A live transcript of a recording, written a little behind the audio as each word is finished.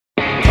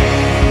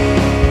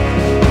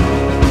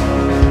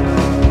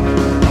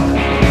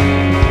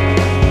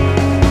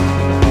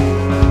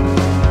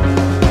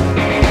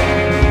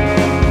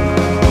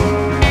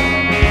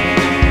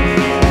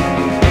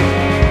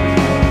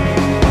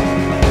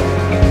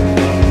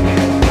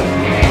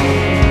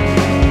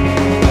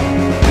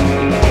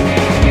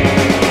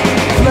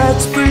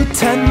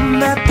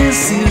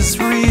this is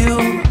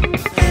real,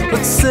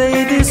 but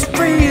say this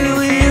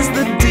really is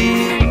the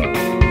deal.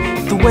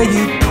 The way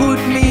you put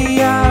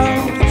me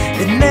out,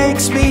 it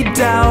makes me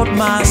doubt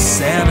my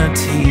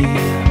sanity.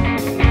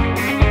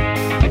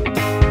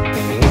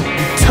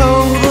 You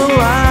toe the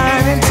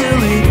line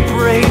till it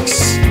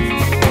breaks.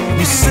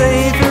 You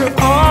savor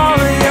all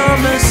of your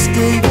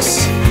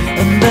mistakes,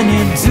 and then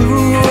you do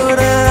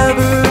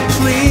whatever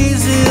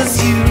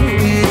pleases you.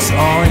 It's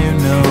all you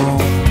know.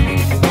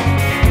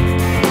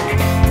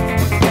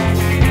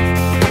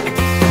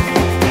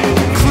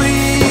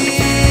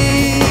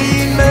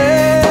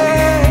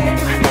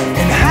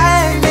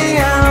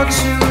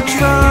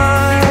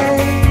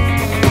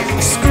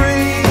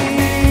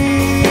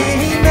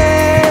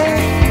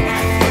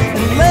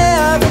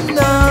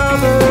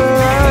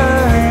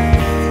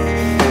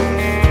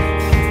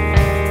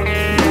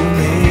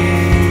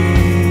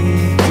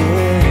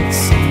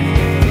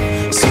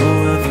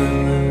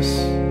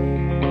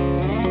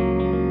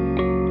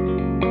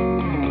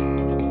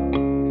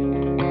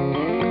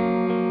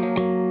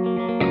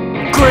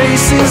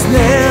 Grace is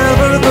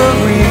never the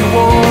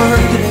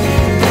reward.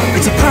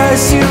 It's a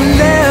price you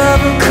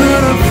never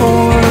could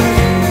afford.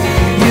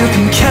 You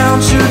can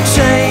count your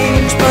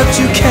change, but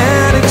you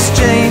can't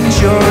exchange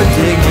your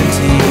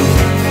dignity.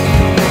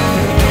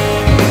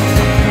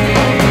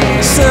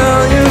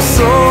 Sell your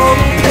soul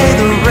to pay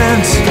the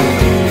rent.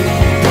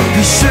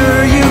 Be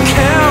sure you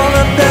count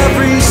up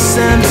every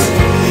cent,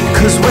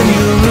 'cause when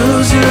you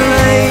lose your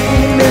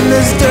aim in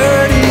this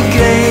dirty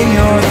game,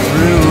 you're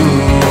through.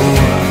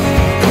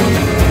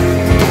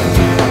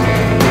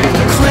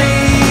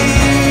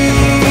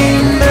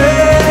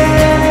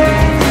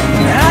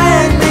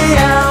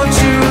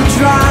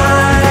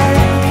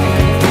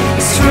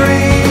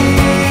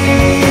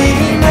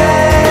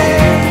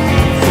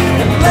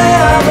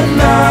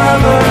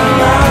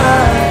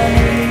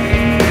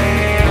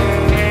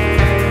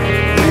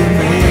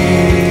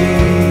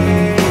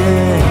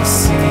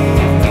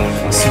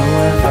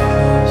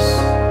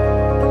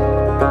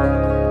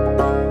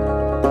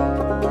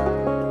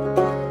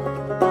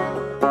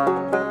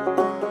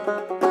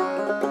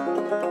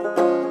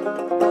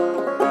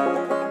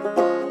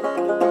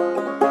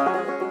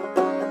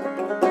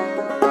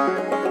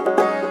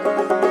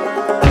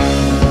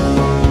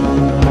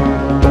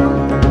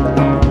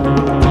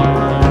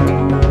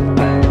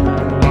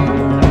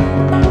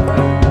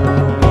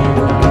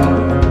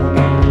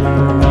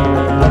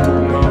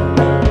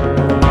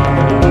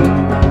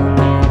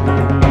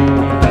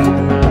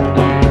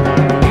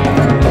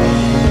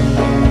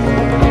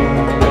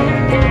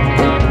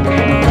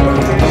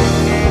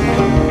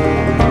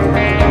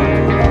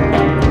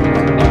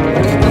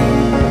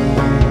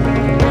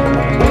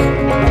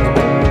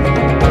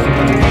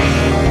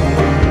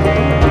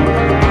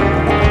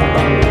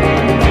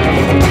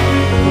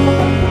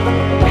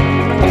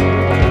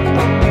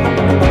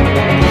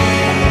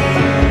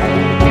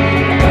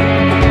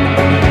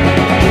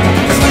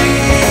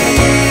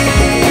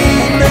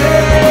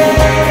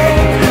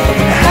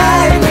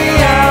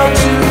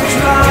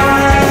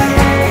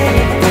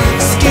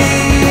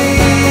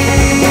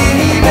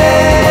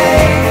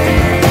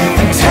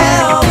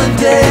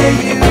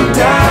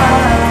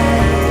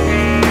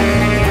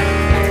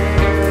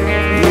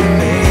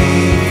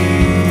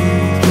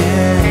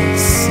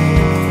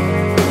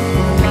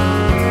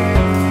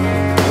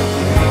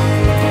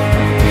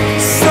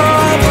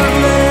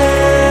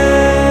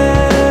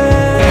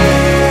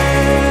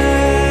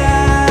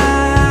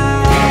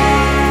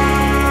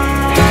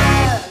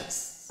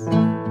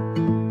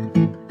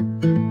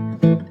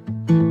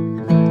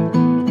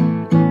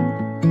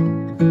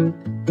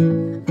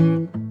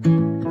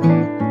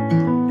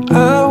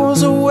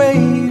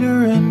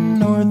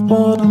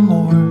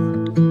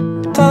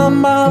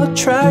 Down by the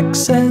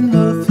tracks and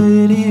the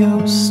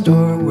video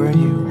store where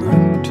you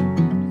worked.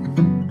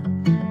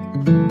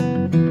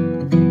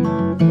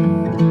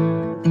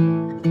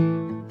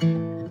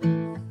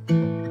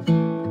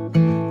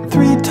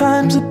 Three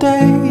times a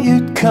day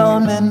you'd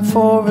come in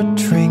for a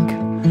drink.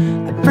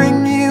 I'd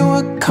bring you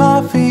a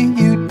coffee,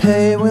 you'd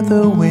pay with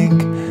a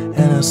wink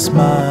and a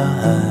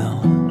smile.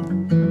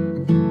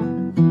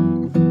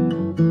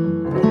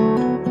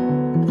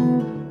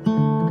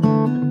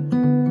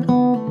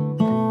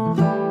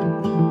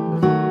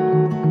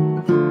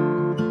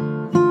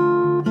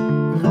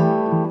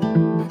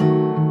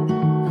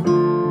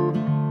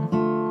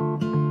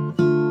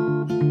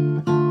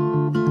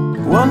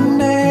 One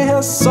day I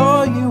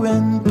saw you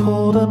and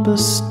pulled up a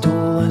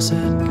stool. I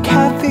said,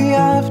 Kathy,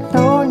 I've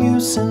known you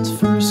since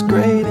first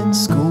grade in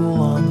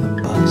school on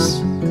the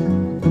bus.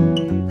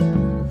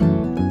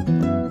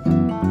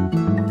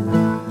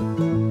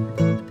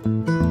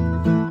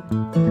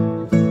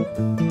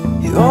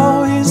 You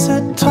always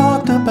had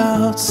talked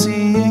about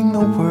seeing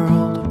the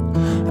world.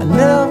 I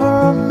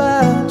never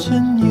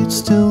imagined you'd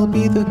still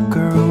be the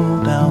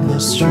girl down the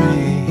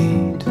street.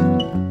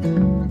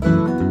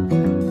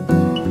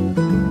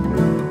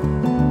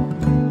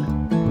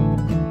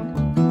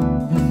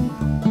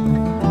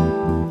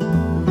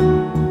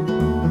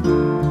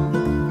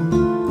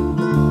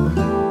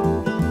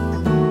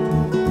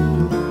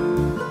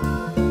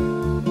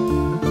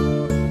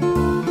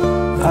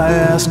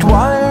 asked,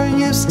 why are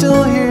you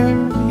still here?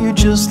 You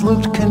just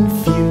looked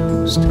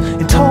confused.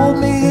 You told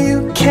me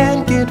you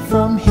can't get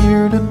from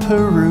here to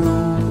Peru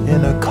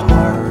in a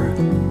car.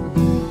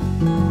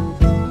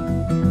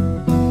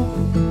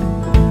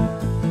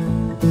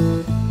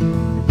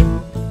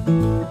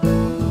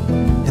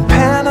 In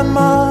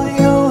Panama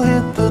you'll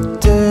hit the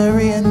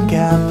Darien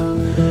Gap.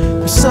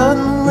 There's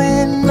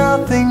suddenly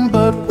nothing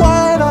but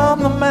white on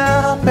the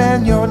map,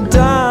 and you're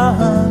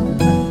done.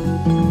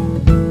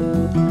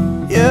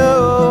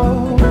 You're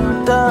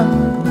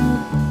done.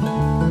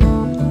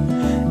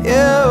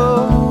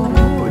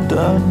 You're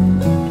done.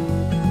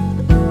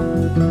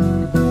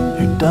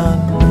 You're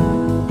done.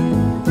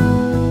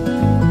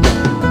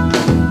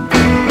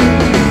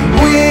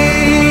 We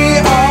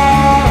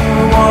are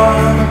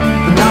one,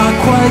 but not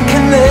quite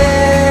connected.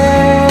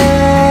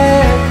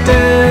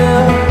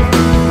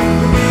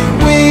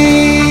 We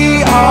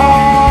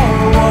are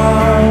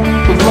one,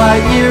 but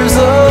light years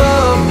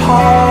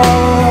apart.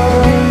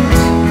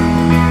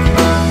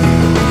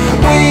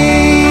 We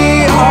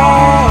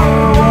are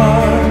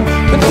one,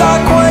 but not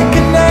quite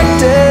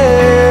connected.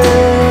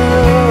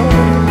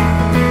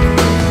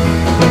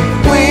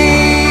 We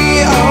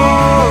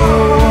are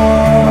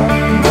one.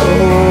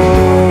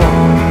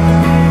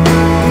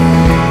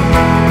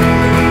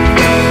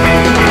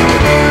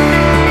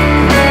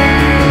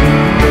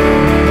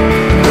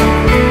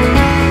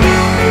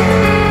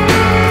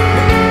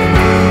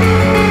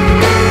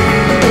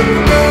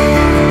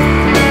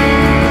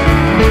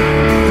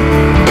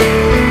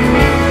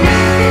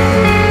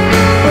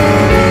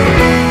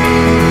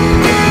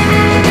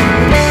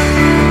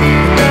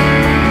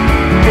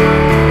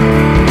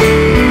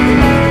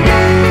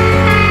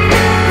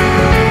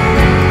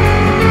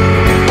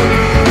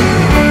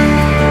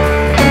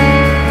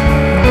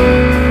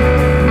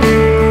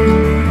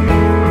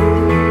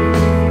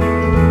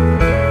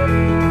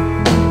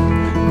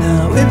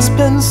 It's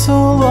been so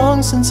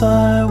long since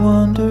I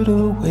wandered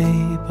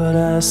away, but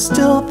I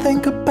still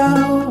think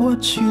about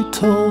what you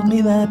told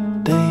me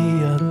that day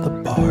at the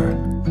bar.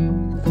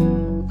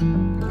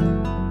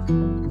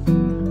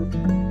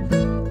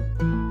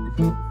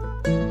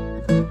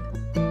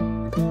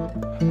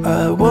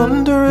 I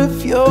wonder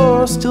if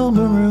you're still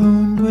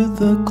marooned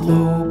with a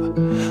globe,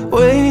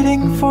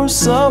 waiting for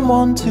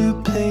someone to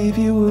pave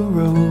you a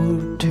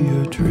road to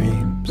your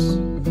dreams.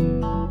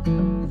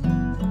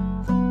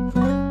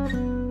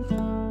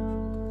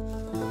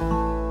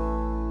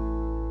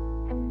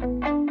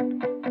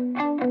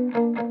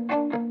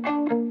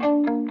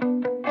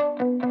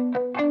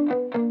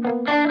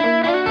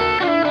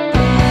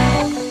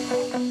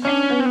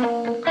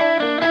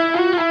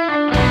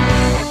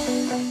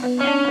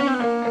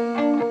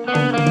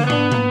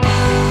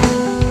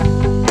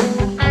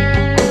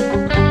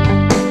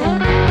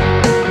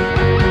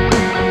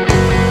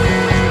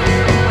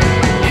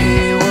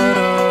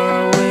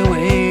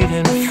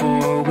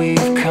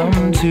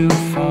 Too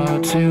far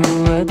to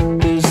let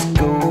this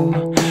go.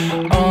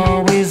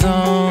 Always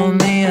on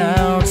the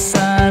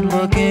outside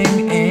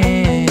looking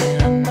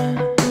in.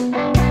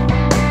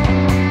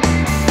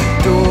 The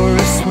door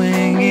is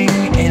swinging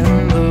in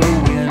the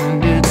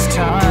wind. It's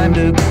time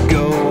to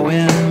go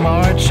and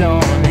march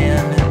on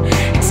in.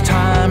 It's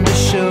time to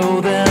show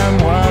them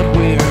what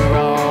we're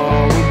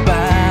all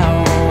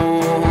about.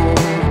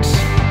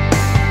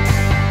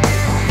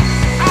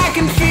 I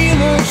can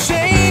feel a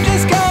change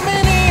is coming.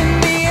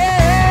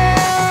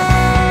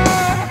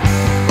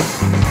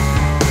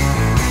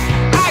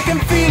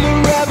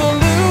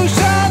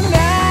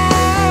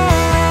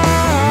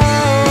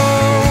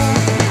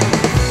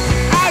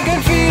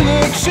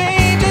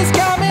 Change is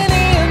coming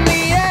in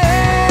the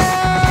air.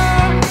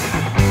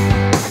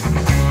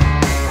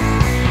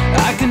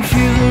 I can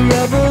feel the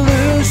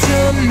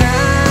revolution now.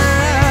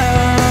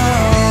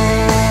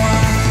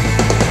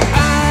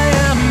 I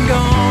am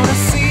gonna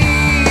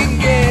see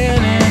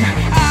again, and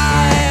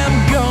I am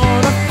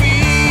gonna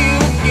feel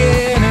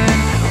again, and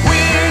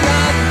we're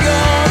not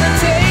gonna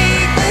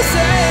take this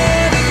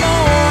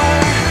anymore.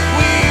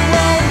 We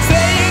won't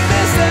take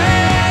this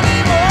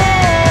anymore.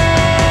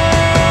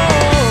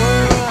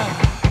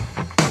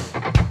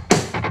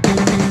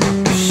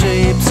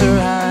 Shapes are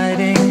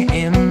hiding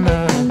in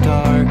the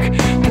dark.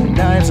 The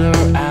knives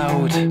are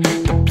out,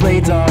 the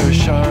blades are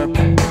sharp.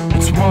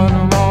 It's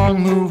one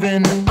long move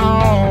and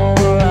all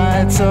the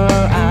lights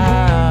are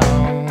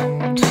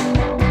out.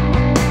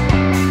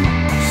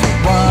 So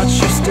watch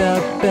your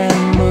step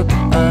and look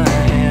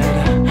ahead.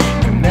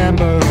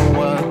 Remember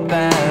what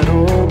that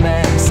old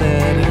man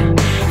said.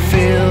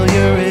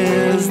 Failure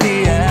is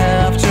the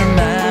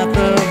aftermath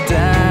of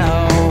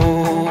doubt.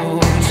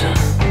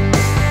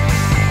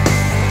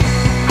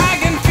 I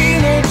can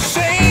feel a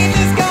change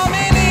is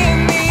coming in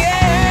the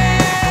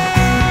air.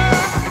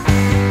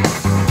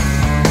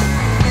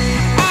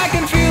 I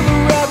can feel the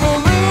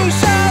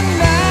revolution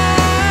now.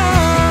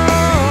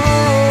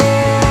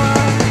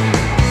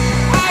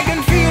 I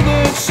can feel the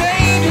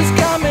change is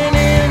coming.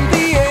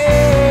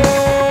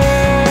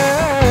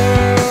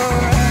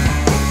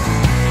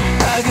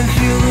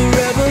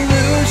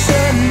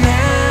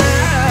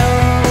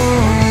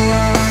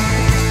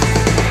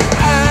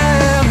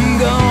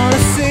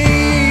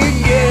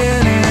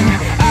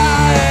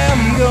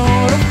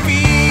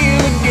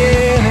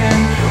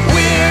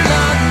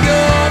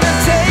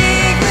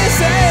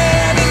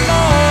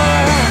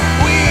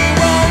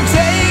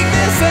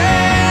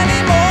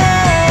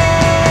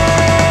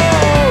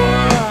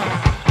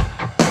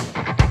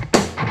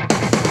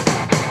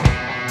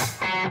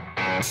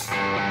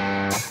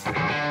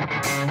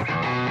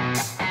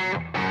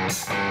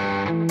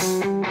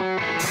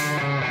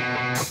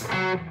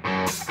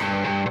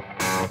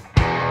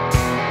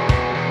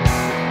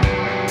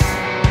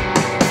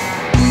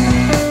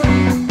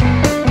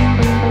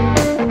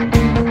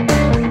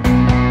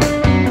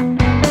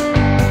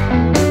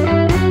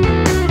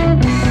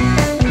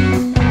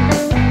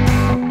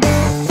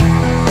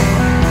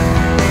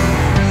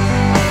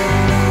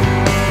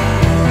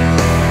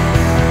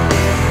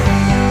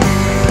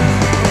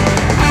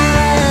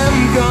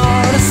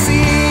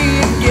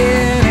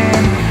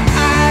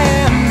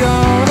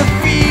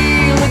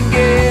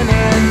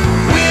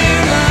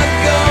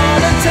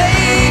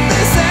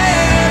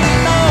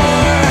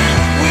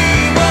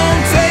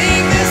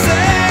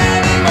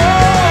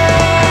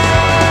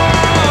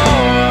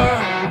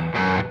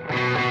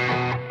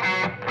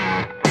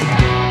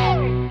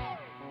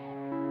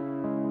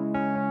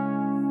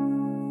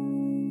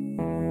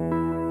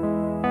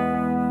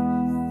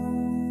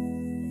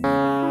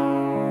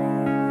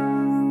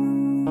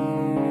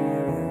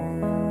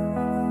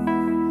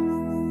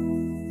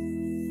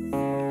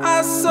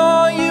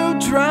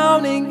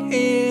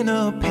 in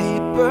a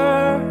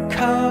paper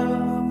cup,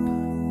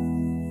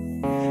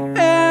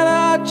 and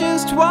I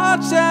just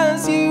watched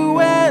as you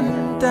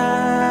went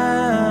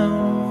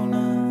down.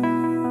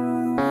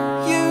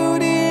 You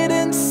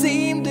didn't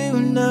seem to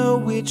know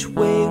which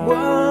way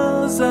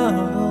was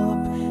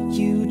up.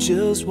 You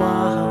just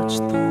watched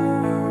the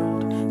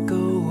world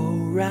go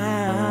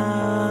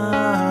around.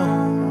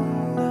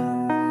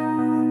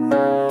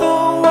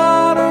 The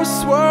water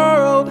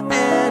swirled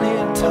and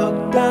it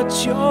tugged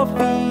at your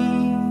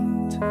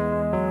feet,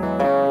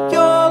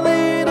 your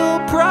little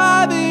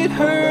private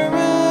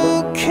hurricane.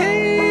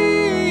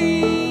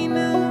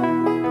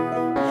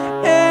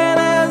 And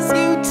as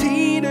you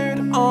teetered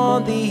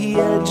on the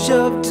edge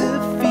of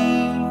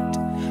defeat,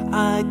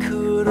 I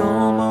could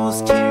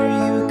almost hear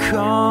you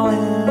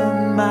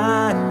calling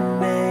my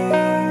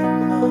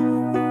name.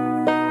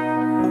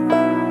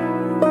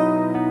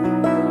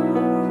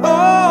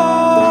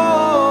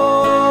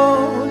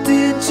 Oh,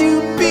 did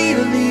you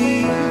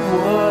believe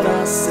what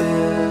I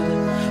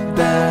said,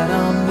 that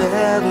I'm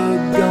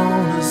never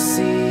gonna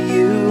see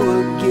you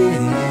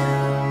again?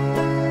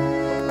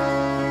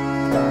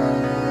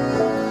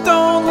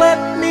 Don't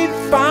let me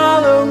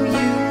follow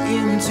you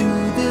into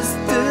this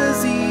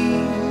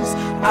disease.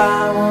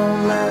 I